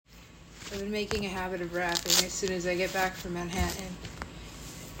I've been making a habit of rapping as soon as I get back from Manhattan.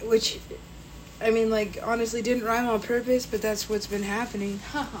 Which, I mean, like, honestly didn't rhyme on purpose, but that's what's been happening.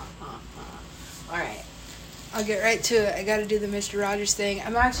 Alright. I'll get right to it. I gotta do the Mr. Rogers thing.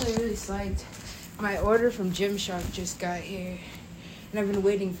 I'm actually really psyched. My order from Gymshark just got here. And I've been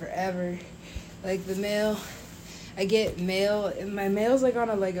waiting forever. Like, the mail, I get mail, and my mail's like on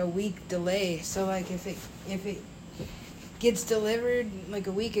a week delay. So like if it gets delivered like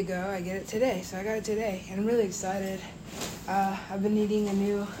a week ago, I get it today. So I got it today, and I'm really excited. I've been needing a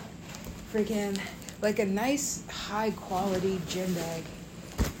new freaking, like a nice high quality gym bag,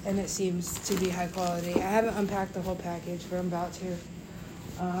 and it seems to be high quality. I haven't unpacked the whole package, but I'm about to,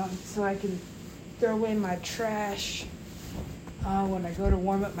 so I can throw away my trash when I go to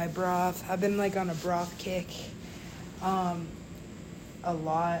warm up my broth. I've been like on a broth kick a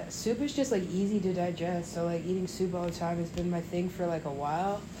lot. Soup is just like easy to digest, so like eating soup all the time has been my thing for like a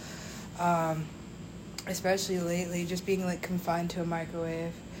while, especially lately, just being like confined to a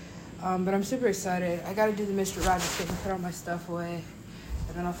microwave. But I'm super excited. I gotta do the Mr. Rogers thing and put all my stuff away,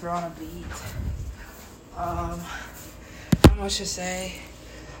 and then I'll throw on a beat. Not much to say.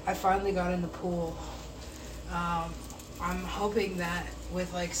 I finally got in the pool. I'm hoping that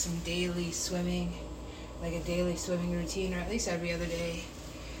with like some daily swimming, like a daily swimming routine, or at least every other day,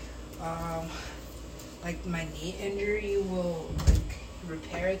 like my knee injury will like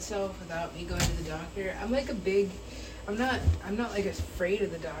repair itself without me going to the doctor. I'm not like afraid of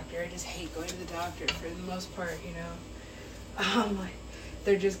the doctor. I just hate going to the doctor for the most part, you know. Like,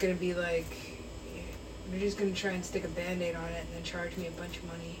 they're just gonna be like, they're just gonna try and stick a Band-Aid on it and then charge me a bunch of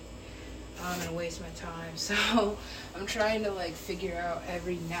money. And waste my time. So I'm trying to like figure out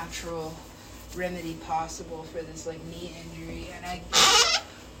every natural remedy possible for this like knee injury, and I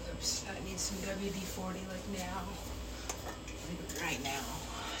need some WD-40 like now, like right now.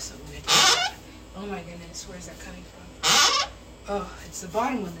 So I'm gonna do that. Oh my goodness, where's that coming from? Oh, it's the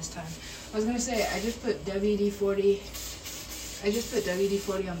bottom one this time. I was gonna say I just put WD-40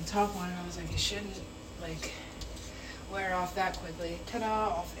 on the top one, and I was like, it shouldn't like wear off that quickly. Ta-da,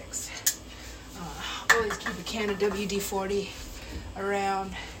 all fixed. Always keep a can of WD-40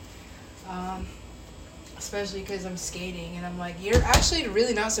 around, especially because I'm skating, and I'm like, you're actually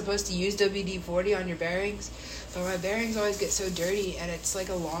really not supposed to use WD-40 on your bearings, but my bearings always get so dirty, and it's like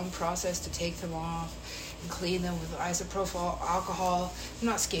a long process to take them off and clean them with isopropyl alcohol. I'm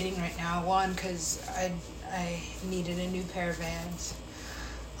not skating right now, one, because I needed a new pair of Vans,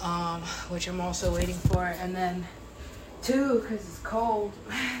 which I'm also waiting for, and then two, because it's cold.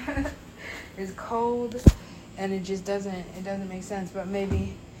 It's cold, and it just doesn't make sense. But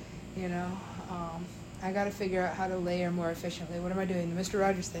maybe, you know, I gotta figure out how to layer more efficiently. What am I doing? The Mr.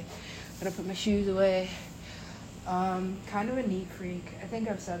 Rogers thing. Gotta put my shoes away. Kind of a neat freak. I think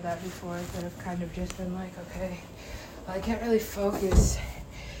I've said that before, that I've kind of just been like, okay, I can't really focus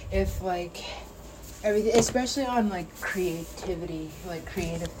if like everything, especially on like creativity, like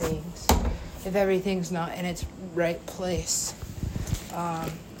creative things, if everything's not in its right place.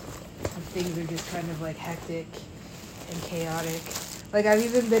 Things are just kind of like hectic and chaotic. Like I've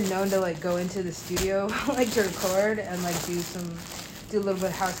even been known to like go into the studio like to record and like do a little bit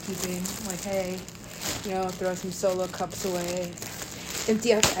of housekeeping. Like, hey, you know, throw some Solo cups away,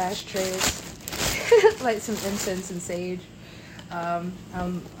 empty out the ashtrays, light some incense and sage. I'm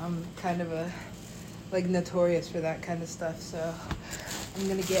kind of like notorious for that kind of stuff. So I'm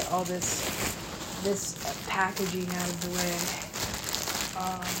gonna get all this packaging out of the way.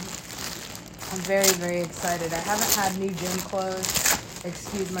 I'm very, very excited. I haven't had new gym clothes.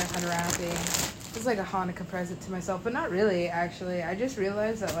 Excuse my unwrapping. It's like a Hanukkah present to myself, but not really, actually. I just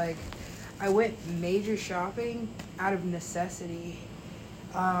realized that, like, I went major shopping out of necessity,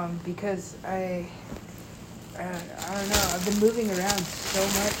 because I don't know. I've been moving around so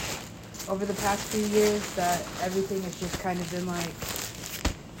much over the past few years that everything has just kind of been, like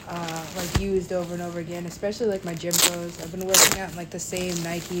used over and over again, especially, like, my gym clothes. I've been working out in, like, the same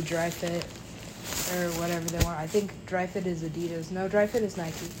Nike Dry Fit or whatever they want. I think Dry Fit is Adidas. No, Dry Fit is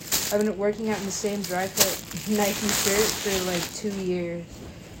Nike. I've been working out in the same Dry Fit Nike shirt for like 2 years,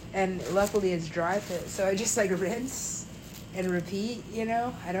 and luckily it's Dry Fit, so I just like rinse and repeat, you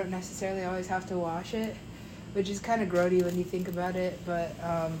know. I don't necessarily always have to wash it, which is kind of grody when you think about it, but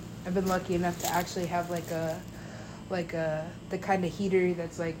I've been lucky enough to actually have the kind of heater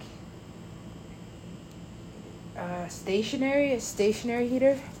that's like a stationary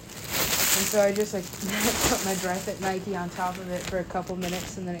heater. And so I just like put my Dry Fit Nike on top of it for a couple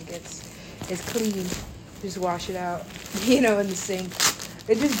minutes, and then it's clean. Just wash it out, you know, in the sink.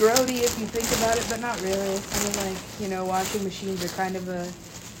 It's just grody if you think about it, but not really. I mean, like, you know, washing machines are kind of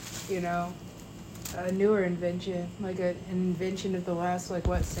you know, a newer invention, like an invention of the last, like,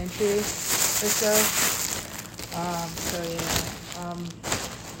 what, century or so. So yeah,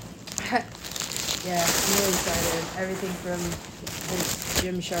 yeah, I'm really excited. Everything from this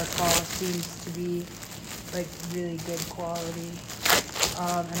Gymshark haul seems to be like really good quality.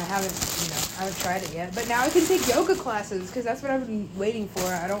 And I haven't tried it yet. But now I can take yoga classes because that's what I've been waiting for.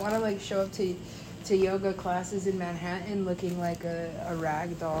 I don't want to like show up to yoga classes in Manhattan looking like a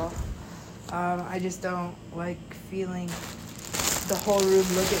rag doll. I just don't like feeling the whole room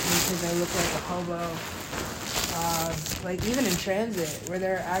look at me because I look like a hobo. Like even in transit where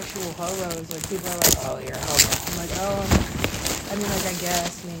there are actual hobos, like people are like, oh, you're a hobo. I'm like, oh, I mean, like, I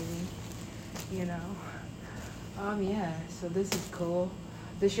guess maybe, you know. Yeah, so this is cool.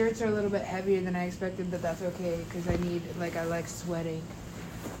 The shirts are a little bit heavier than I expected, but that's okay because I like sweating.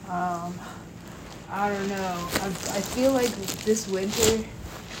 I don't know. I feel like this winter,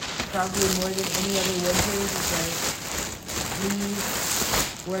 probably more than any other winters, is like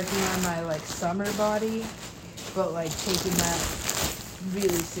me working on my like summer body, but like taking that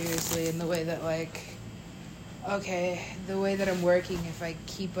really seriously in the way that like, okay, the way that I'm working, if I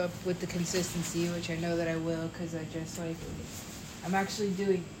keep up with the consistency, which I know that I will, because I just like, I'm actually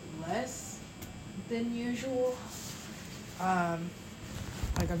doing less than usual.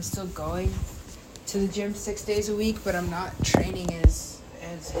 Like I'm still going to the gym 6 days a week, but I'm not training as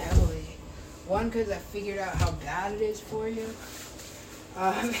heavily. One, because I figured out how bad it is for you.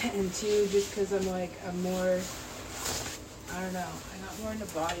 And two, just because I'm more, I don't know, I got more into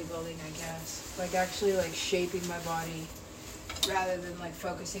bodybuilding, I guess. Like actually like shaping my body rather than like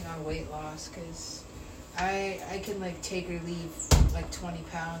focusing on weight loss, because I can like take or leave like 20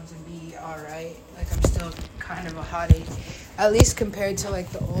 pounds and be alright. Like I'm still kind of a hottie, at least compared to like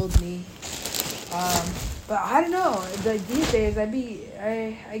the old me. But I don't know, like these days I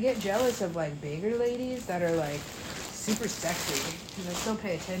get jealous of like bigger ladies that are like super sexy, because I still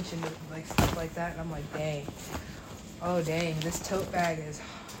pay attention to like stuff like that, and I'm like, dang, oh dang, this tote bag is,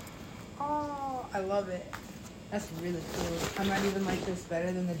 oh, I love it. That's really cool. I might even like this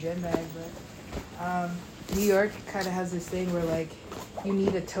better than the gym bag, but New York kind of has this thing where like you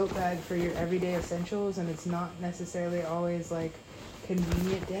need a tote bag for your everyday essentials, and it's not necessarily always like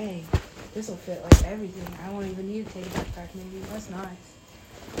convenient. Dang, this will fit like everything. I won't even need to take a backpack maybe. That's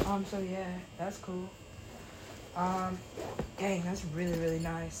nice. So yeah, that's cool. Dang, that's really, really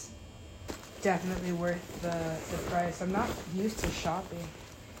nice. Definitely worth the price. I'm not used to shopping.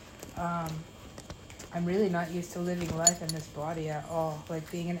 I'm really not used to living life in this body at all. Like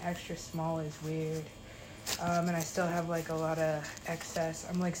being an extra small is weird. And I still have like a lot of excess.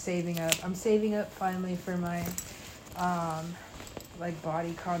 I'm like saving up. I'm saving up finally for my like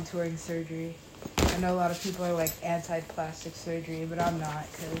body contouring surgery. I know a lot of people are like anti-plastic surgery, but I'm not,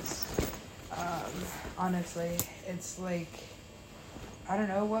 because honestly, it's like, I don't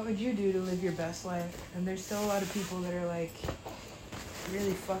know, what would you do to live your best life? And there's still a lot of people that are like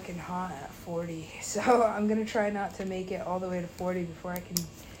really fucking hot at 40. So I'm gonna try not to make it all the way to 40 before I can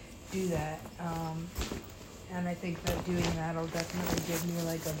do that. And I think that doing that will definitely give me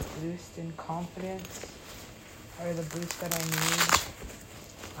like a boost in confidence, or the boost that I need.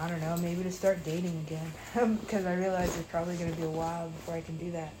 I don't know, maybe to start dating again, because I realize it's probably going to be a while before I can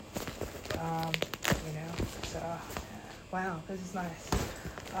do that. You know, so wow, this is nice.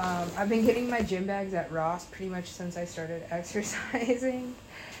 I've been getting my gym bags at Ross pretty much since I started exercising.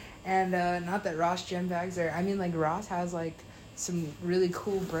 And not that Ross gym bags are, I mean, like Ross has like some really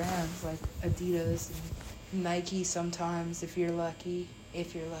cool brands like Adidas and Nike sometimes, if you're lucky. But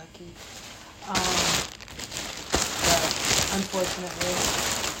unfortunately,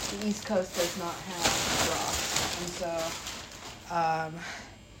 the East Coast does not have Ross. And so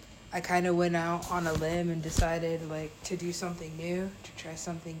I kind of went out on a limb and decided like to do something new, to try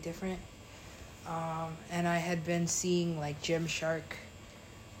something different. And I had been seeing like Gymshark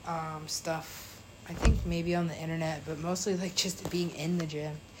stuff, I think maybe on the internet, but mostly like just being in the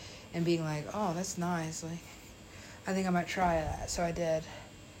gym and being like, oh, that's nice, like I think I might try that. So I did,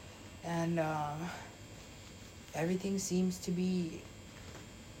 and everything seems to be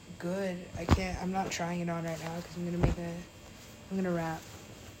good. I'm not trying it on right now because I'm gonna wrap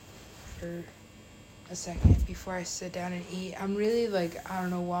for a second before I sit down and eat. I'm really like, I don't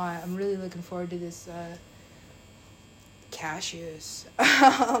know why, I'm really looking forward to this cashews.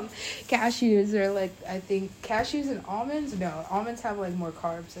 Cashews are like, I think cashews and almonds, no, almonds have like more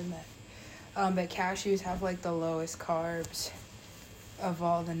carbs in that, but cashews have like the lowest carbs of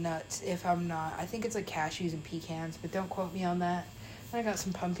all the nuts, if I'm not, I think it's like cashews and pecans, but don't quote me on that. I got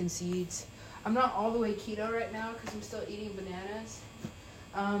some pumpkin seeds. I'm not all the way keto right now because I'm still eating bananas,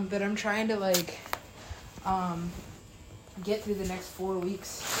 But I'm trying to like get through the next 4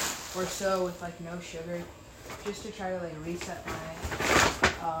 weeks or so with like no sugar, just to try to like reset my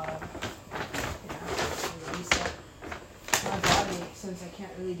body, since I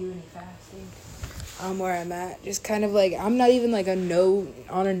can't really do any fasting. Where I'm at, just kind of like, I'm not even like on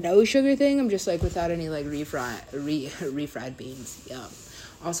a no sugar thing. I'm just like without any like refried beans. Yum.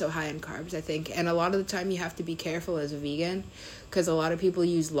 Also high in carbs, I think. And a lot of the time you have to be careful as a vegan, because a lot of people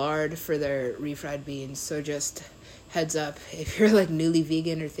use lard for their refried beans. So just heads up, if you're like newly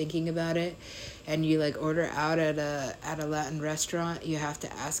vegan or thinking about it, and you like order out at a Latin restaurant, you have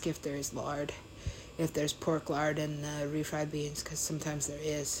to ask if there's lard, if there's pork lard in refried beans, because sometimes there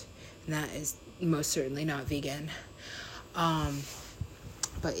is, and that is most certainly not vegan.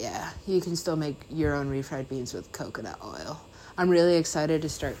 But yeah, you can still make your own refried beans with coconut oil. I'm really excited to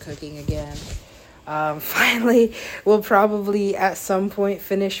start cooking again. Finally, we'll probably at some point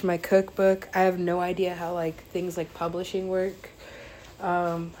finish my cookbook. I have no idea how like things like publishing work.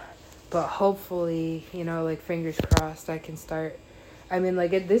 But hopefully, like fingers crossed, I can start. I mean,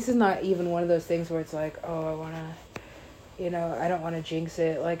 like this is not even one of those things where it's like, oh, I want to, I don't want to jinx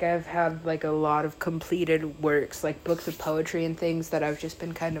it. Like I've had like a lot of completed works, like books of poetry and things that I've just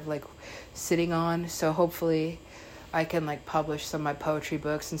been kind of like sitting on. So hopefully I can like publish some of my poetry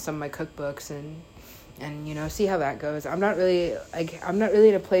books and some of my cookbooks and see how that goes. I'm not really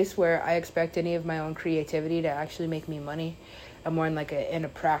in a place where I expect any of my own creativity to actually make me money. I'm more in like in a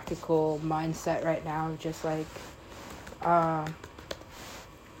practical mindset right now of just like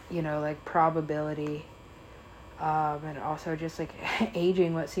like probability, and also just like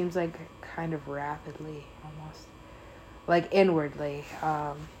aging what seems like kind of rapidly, almost like inwardly,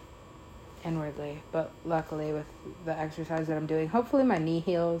 but luckily with the exercise that I'm doing, hopefully my knee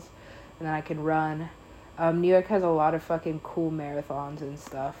heals and then I can run. New York has a lot of fucking cool marathons and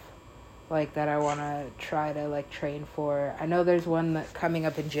stuff like that I want to try to like train for. I know there's one that coming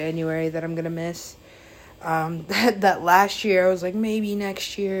up in January that I'm gonna miss. That last year I was like, maybe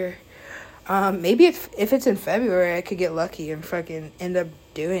next year. Maybe if it's in February I could get lucky and fucking end up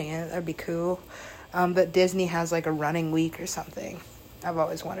doing it. That'd be cool. But Disney has like a running week or something. I've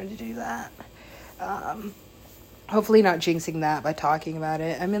always wanted to do that. Hopefully not jinxing that by talking about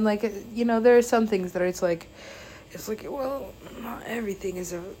it. I mean, like, there are some things that it's like, well, not everything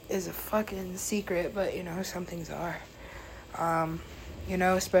is a fucking secret, but, some things are.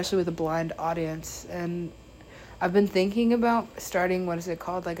 Especially with a blind audience. And I've been thinking about starting, what is it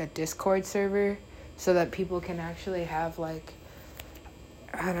called, like a Discord server, so that people can actually have, like,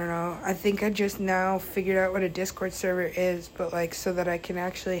 I don't know. I think I just now figured out what a Discord server is, but, like, so that I can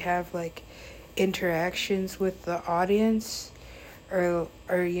actually have, like, interactions with the audience or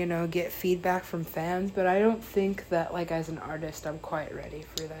get feedback from fans. But I don't think that, like, as an artist, I'm quite ready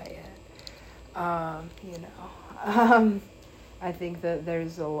for that yet. I think that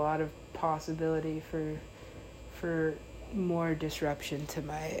there's a lot of possibility for more disruption to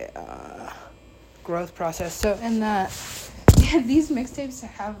my growth process. So in that, these mixtapes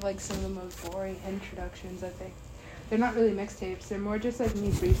have like some of the most boring introductions, I think. They're not really mixtapes. They're more just like me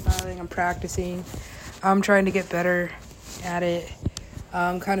freestyling. I'm practicing. I'm trying to get better at it.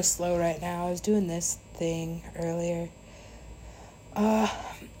 I'm kind of slow right now. I was doing this thing earlier.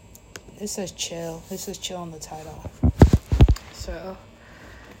 This says chill. This says chill on the title. So,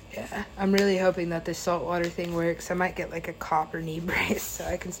 yeah. I'm really hoping that this saltwater thing works. I might get like a copper knee brace so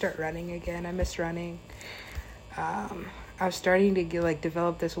I can start running again. I miss running. I was starting to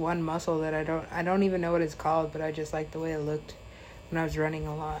develop this one muscle that I don't even know what it's called, but I just like the way it looked when I was running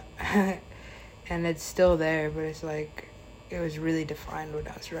a lot. And it's still there, but it's like, it was really defined when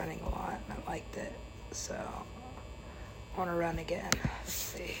I was running a lot, and I liked it. So, I want to run again. Let's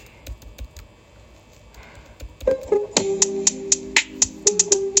see.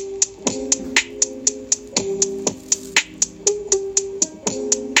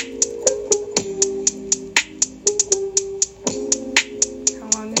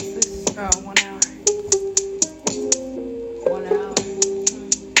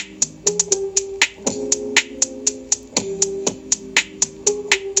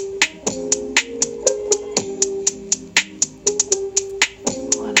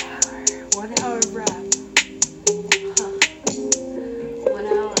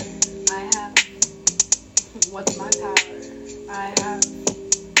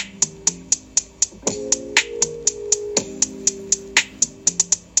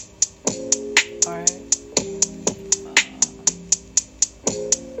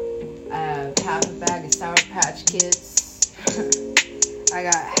 I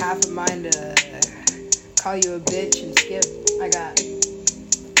got half a mind to call you a bitch and skip. I got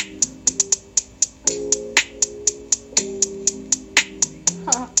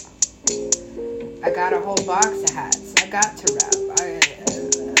got a whole box of hats. I got to wrap.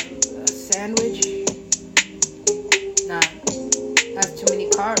 A sandwich? Nah, that's too many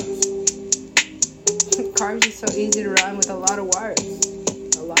carbs. Carbs is so easy to rhyme with a lot of words.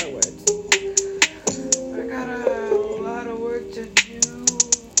 A lot of words. I got a lot of work to do.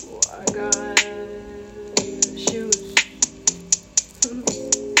 I got shoes.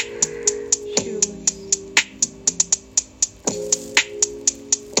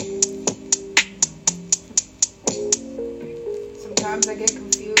 Sometimes I get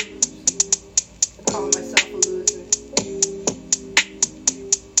confused. I call myself a loser.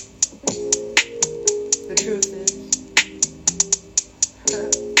 The truth is,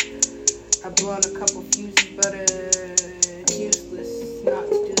 I've blown a couple fuses, but it's useless not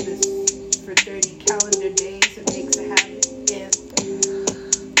to do this for 30 calendar days. It makes a habit. And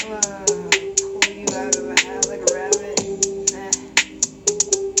pull you out of a hat like a rabbit.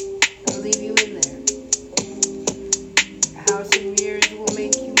 I'll leave you in there. A house and mirrors will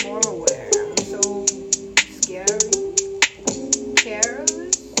make you more aware. I'm so scary,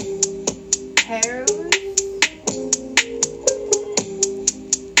 careless, hairless.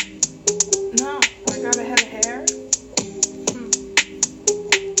 No, I got a head of hair.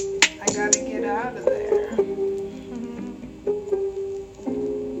 I gotta get out of there.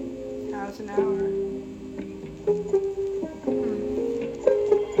 How's an hour?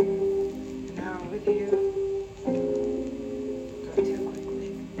 An hour with you. Go too quickly.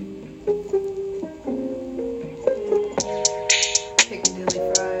 Piccadilly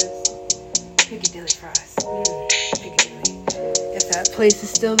fries. Piccadilly fries. Piccadilly. If that place is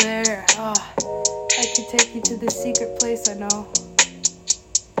still there, I could take you to this secret place I know.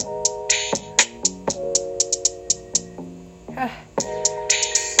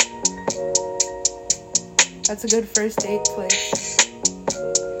 That's a good first date place.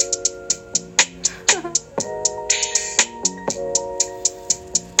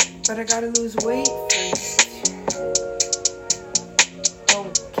 But I gotta lose weight first.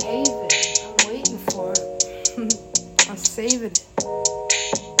 Don't cave it. I'm waiting for it. I'm saving it.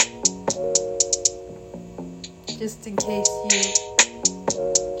 Just in case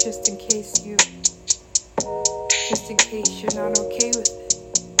you're not okay with it.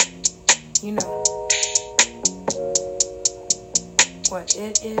 You know what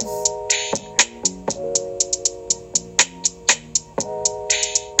it is.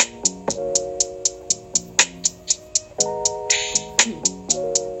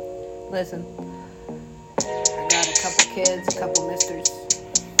 Listen, I got a couple kids, a couple misters,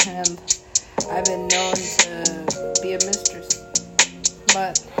 and I've been known to be a mistress,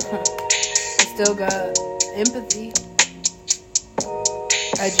 but I still got empathy.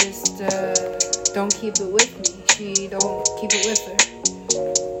 I just don't keep it with me. She don't keep it with her.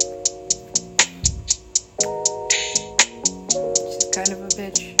 She's kind of a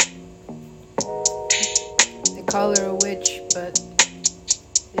bitch. They call her a witch, but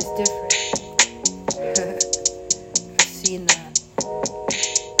it's different. I've seen that.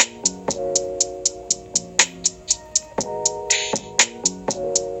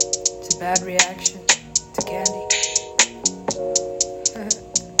 It's a bad reaction to candy.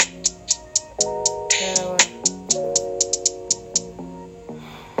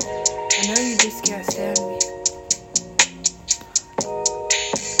 I know you just can't stand me.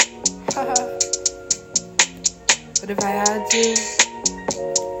 But if I had to,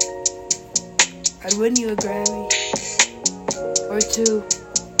 I'd win you a Grammy. Or two,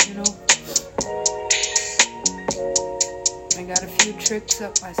 you know. I got a few tricks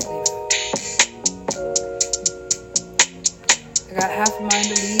up my sleeve. I got half a mind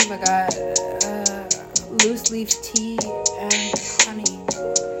to leave. I got loose leaf tea and honey.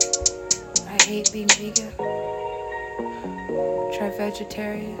 I hate being vegan. Try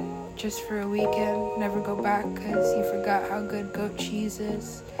vegetarian just for a weekend. Never go back because you forgot how good goat cheese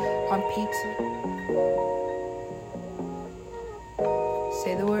is on pizza.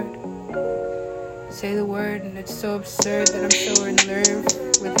 Say the word. Say the word, and it's so absurd that I'm so in love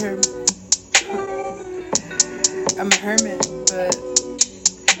with her. I'm a hermit, but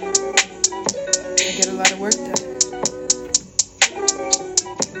I get a lot of work done.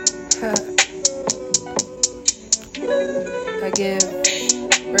 I give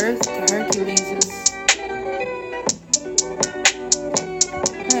birth to Herculeses.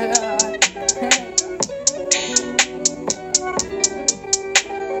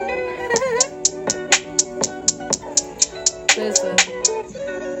 Listen,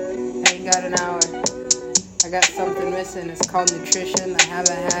 I ain't got an hour. I got something missing. It's called nutrition. I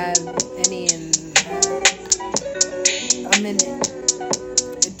haven't had any in a minute.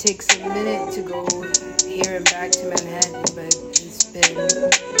 It takes a minute to go here and back to Manhattan, but it's been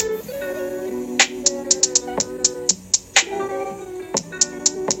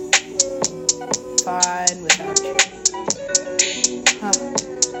fine without you.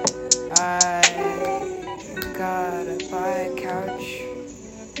 I gotta buy a couch.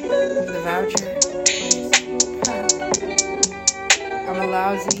 The voucher, please. I'm a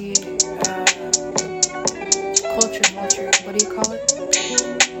lousy culture vulture. What do you call it?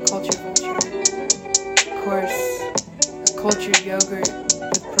 Culture vulture. Of course, a cultured yogurt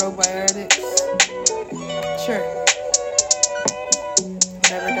with probiotics. Sure.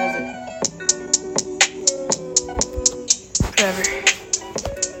 Whatever does it. Whatever.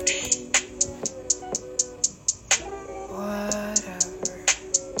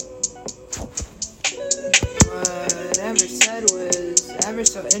 Whatever said was ever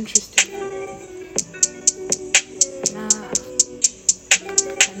so interesting. Nah,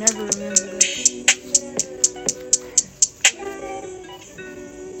 I never remember this.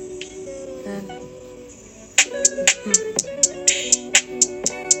 And,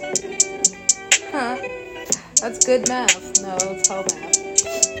 that's good math. No, it's all math.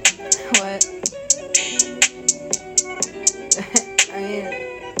 What? I mean,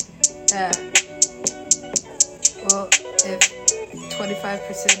 yeah. Well, if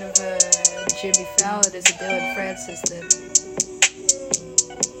 25% of Jimmy Fallon is a Dylan Francis, then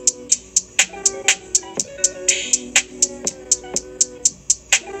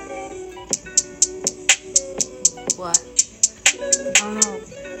what? I don't know.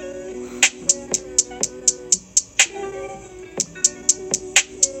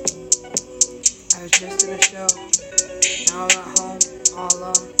 I was just in a show. Now I'm at home, all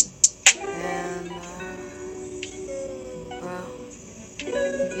alone. And, well,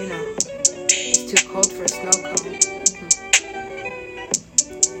 you know, it's too cold for a snow cone.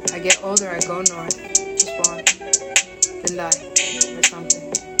 I get older, I go north. Just one. Then die. Or something.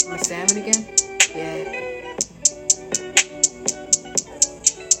 Am I salmon again? Yeah.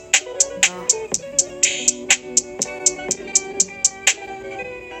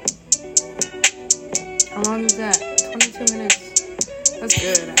 How long is that? 22 minutes. That's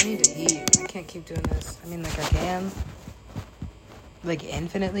good. I need to eat. I can't keep doing this. I mean, like, I can. Like,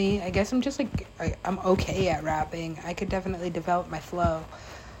 infinitely. I guess I'm just, like, I'm okay at rapping. I could definitely develop my flow.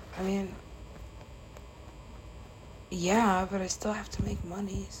 I mean, yeah, but I still have to make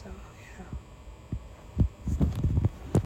money, so...